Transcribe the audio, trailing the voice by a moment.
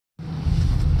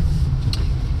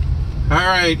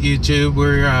Alright, YouTube,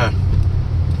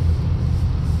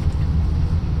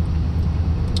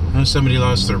 somebody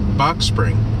lost their box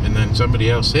spring and then somebody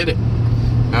else hit it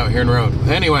out here in the road.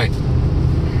 Anyway,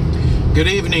 good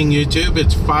evening, YouTube.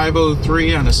 It's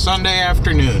 5:03 on a Sunday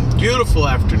afternoon. Beautiful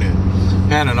afternoon.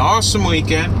 Had an awesome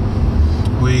weekend.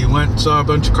 We went and saw a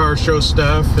bunch of car show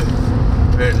stuff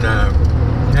and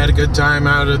had a good time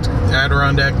out at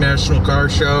Adirondack National Car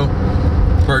Show.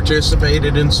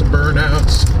 Participated in some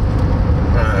burnouts.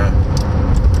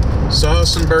 Saw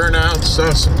some burnouts.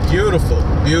 Saw some beautiful,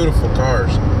 beautiful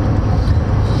cars.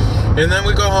 And then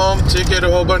we go home to get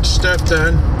a whole bunch of stuff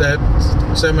done. That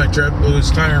semi-truck blew his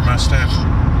tire, must have,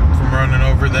 from running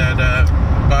over that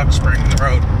box spring in the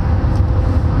road.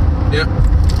 Yep.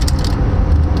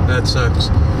 That sucks.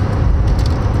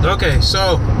 Okay,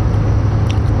 so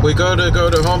we go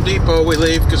to Home Depot. We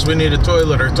leave because we need a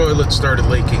toilet. Our toilet started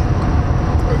leaking.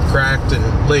 It cracked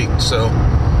and leaked, so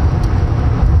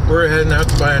we're heading out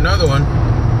to buy another one.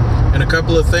 And a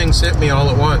couple of things hit me all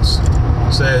at once.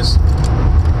 It says,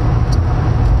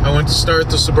 I went to start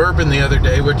the Suburban the other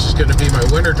day, which is going to be my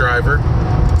winter driver,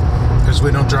 because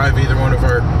we don't drive either one of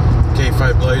our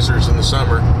K5 Blazers in the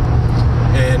summer.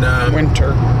 And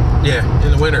winter. Yeah,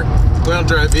 in the winter. We don't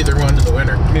drive either one in the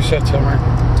winter. You said summer.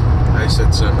 I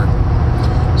said summer.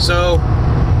 So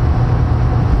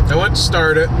I went to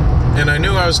start it, and I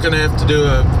knew I was going to have to do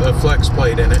a flex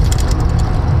plate in it.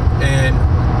 And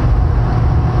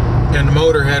the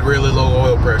motor had really low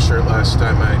oil pressure last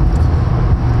time I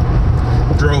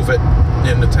drove it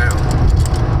into town,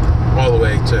 all the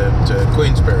way to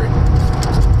Queensbury.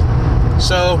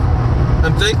 So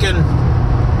I'm thinking,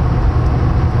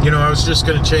 I was just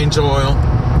going to change the oil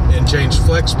and change the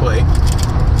flex plate,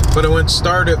 but I went to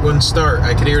start it, wouldn't start.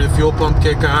 I could hear the fuel pump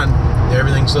kick on,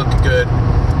 everything's looking good,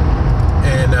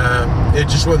 and it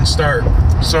just wouldn't start.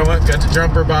 So I went, got the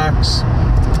jumper box.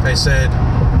 I said,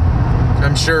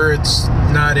 I'm sure it's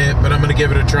not it, but I'm going to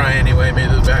give it a try anyway.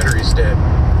 Maybe the battery's dead.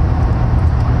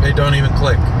 They don't even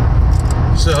click.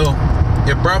 So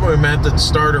it probably meant that the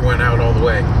starter went out all the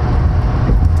way.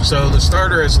 So the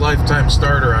starter has lifetime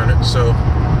starter on it, so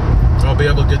I'll be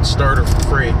able to get the starter for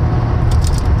free.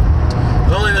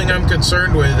 The only thing I'm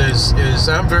concerned with is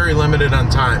I'm very limited on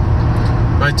time.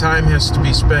 My time has to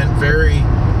be spent very,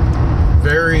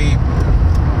 very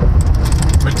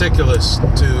meticulous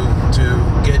to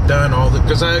get done all the,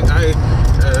 because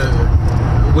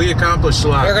we accomplished a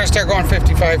lot. We're gonna start going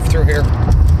 55 through here.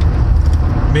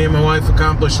 Me and my wife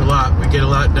accomplish a lot. We get a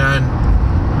lot done.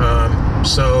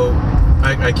 So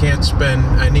I can't spend,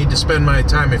 I need to spend my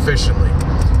time efficiently.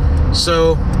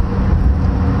 So,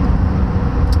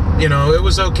 it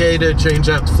was okay to change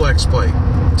out the flex plate.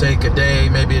 Take a day,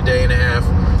 maybe a day and a half.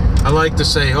 I like to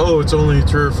say, oh, it's only a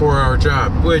 3 or 4 hour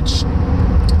job, which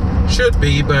should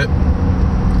be, but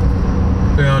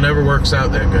it never works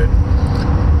out that good.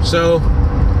 So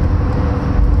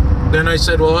then I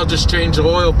said, well, I'll just change the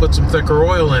oil, put some thicker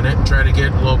oil in it, and try to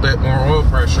get a little bit more oil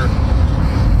pressure,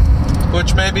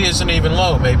 which maybe isn't even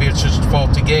low. Maybe it's just a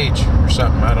faulty gauge or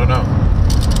something. I don't know.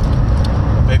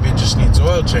 Maybe it just needs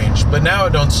oil change. But now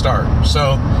it don't start.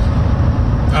 So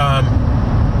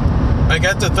I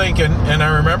got to thinking, and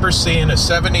I remember seeing a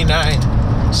 79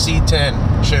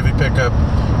 C10 Chevy pickup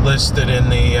listed in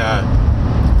the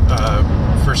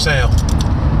for sale.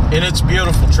 And it's a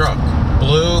beautiful truck.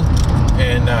 Blue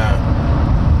and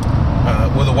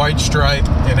with a white stripe,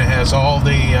 and it has all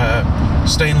the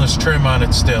stainless trim on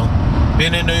it still.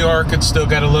 Being in New York, it's still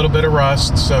got a little bit of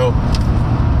rust, so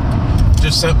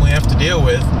just something we have to deal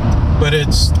with. But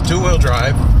it's 2-wheel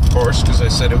drive, of course, because I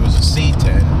said it was a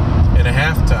C10 and a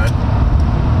half-ton.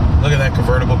 Look at that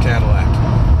convertible Cadillac.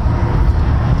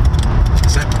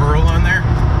 Is that pearl on there?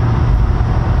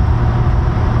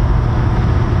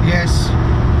 Yes.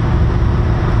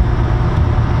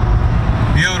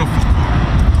 Beautiful car.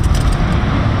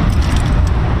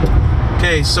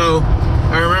 Okay, so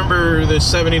I remember the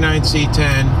 79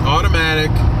 C10,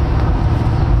 automatic,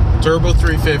 turbo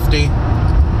 350,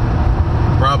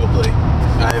 probably.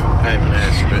 I haven't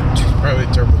asked, but probably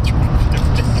turbo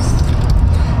 350.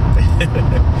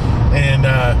 And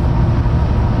a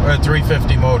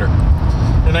 350 motor.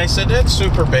 And I said, that's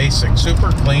super basic,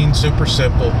 super clean, super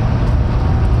simple.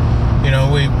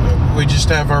 We just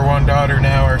have our one daughter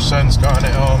now. Our son's gone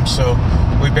at home, so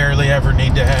we barely ever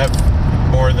need to have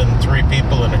more than 3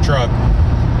 people in a truck.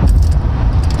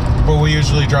 But we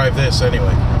usually drive this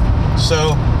anyway.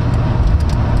 So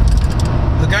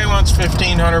the guy wants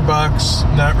 $1,500.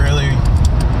 Not really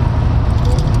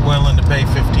willing to pay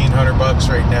 $1,500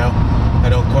 right now. I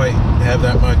don't quite have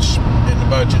that much in the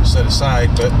budget set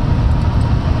aside, but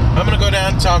I'm gonna go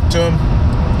down and talk to him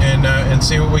and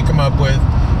see what we come up with.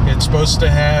 It's supposed to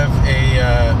have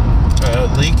a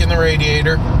leak in the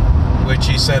radiator, which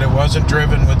he said it wasn't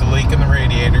driven with the leak in the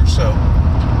radiator, so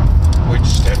we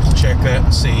just have to check that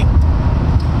and see.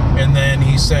 And then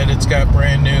he said it's got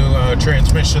brand new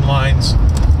transmission lines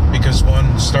because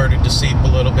one started to seep a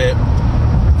little bit,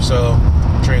 so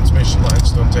transmission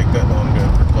lines don't take that long to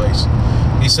replace.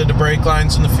 He said the brake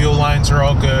lines and the fuel lines are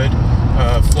all good.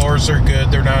 Floors are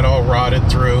good, they're not all rotted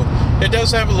through. It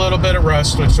does have a little bit of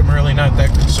rust, which I'm really not that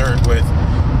concerned with.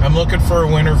 I'm looking for a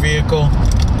winter vehicle,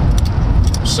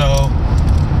 so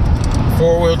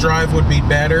four-wheel drive would be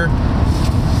better.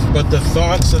 But the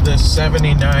thoughts of this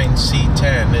 79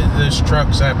 C10, this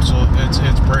truck's absolutely,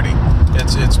 it's pretty.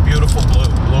 It's beautiful blue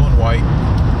and white.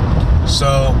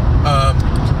 So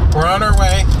we're on our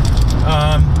way,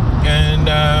 and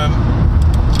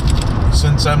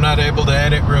since I'm not able to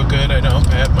edit real good, I don't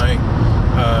have my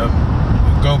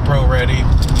GoPro ready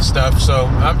stuff, so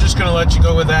I'm just gonna let you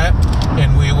go with that,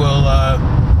 and we will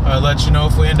let you know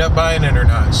if we end up buying it or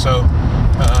not. So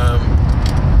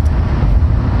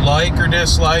like or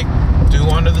dislike, do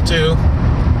one of the two.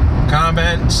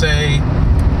 Comment, say,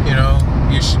 you know,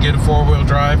 you should get a four-wheel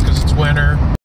drive because it's winter.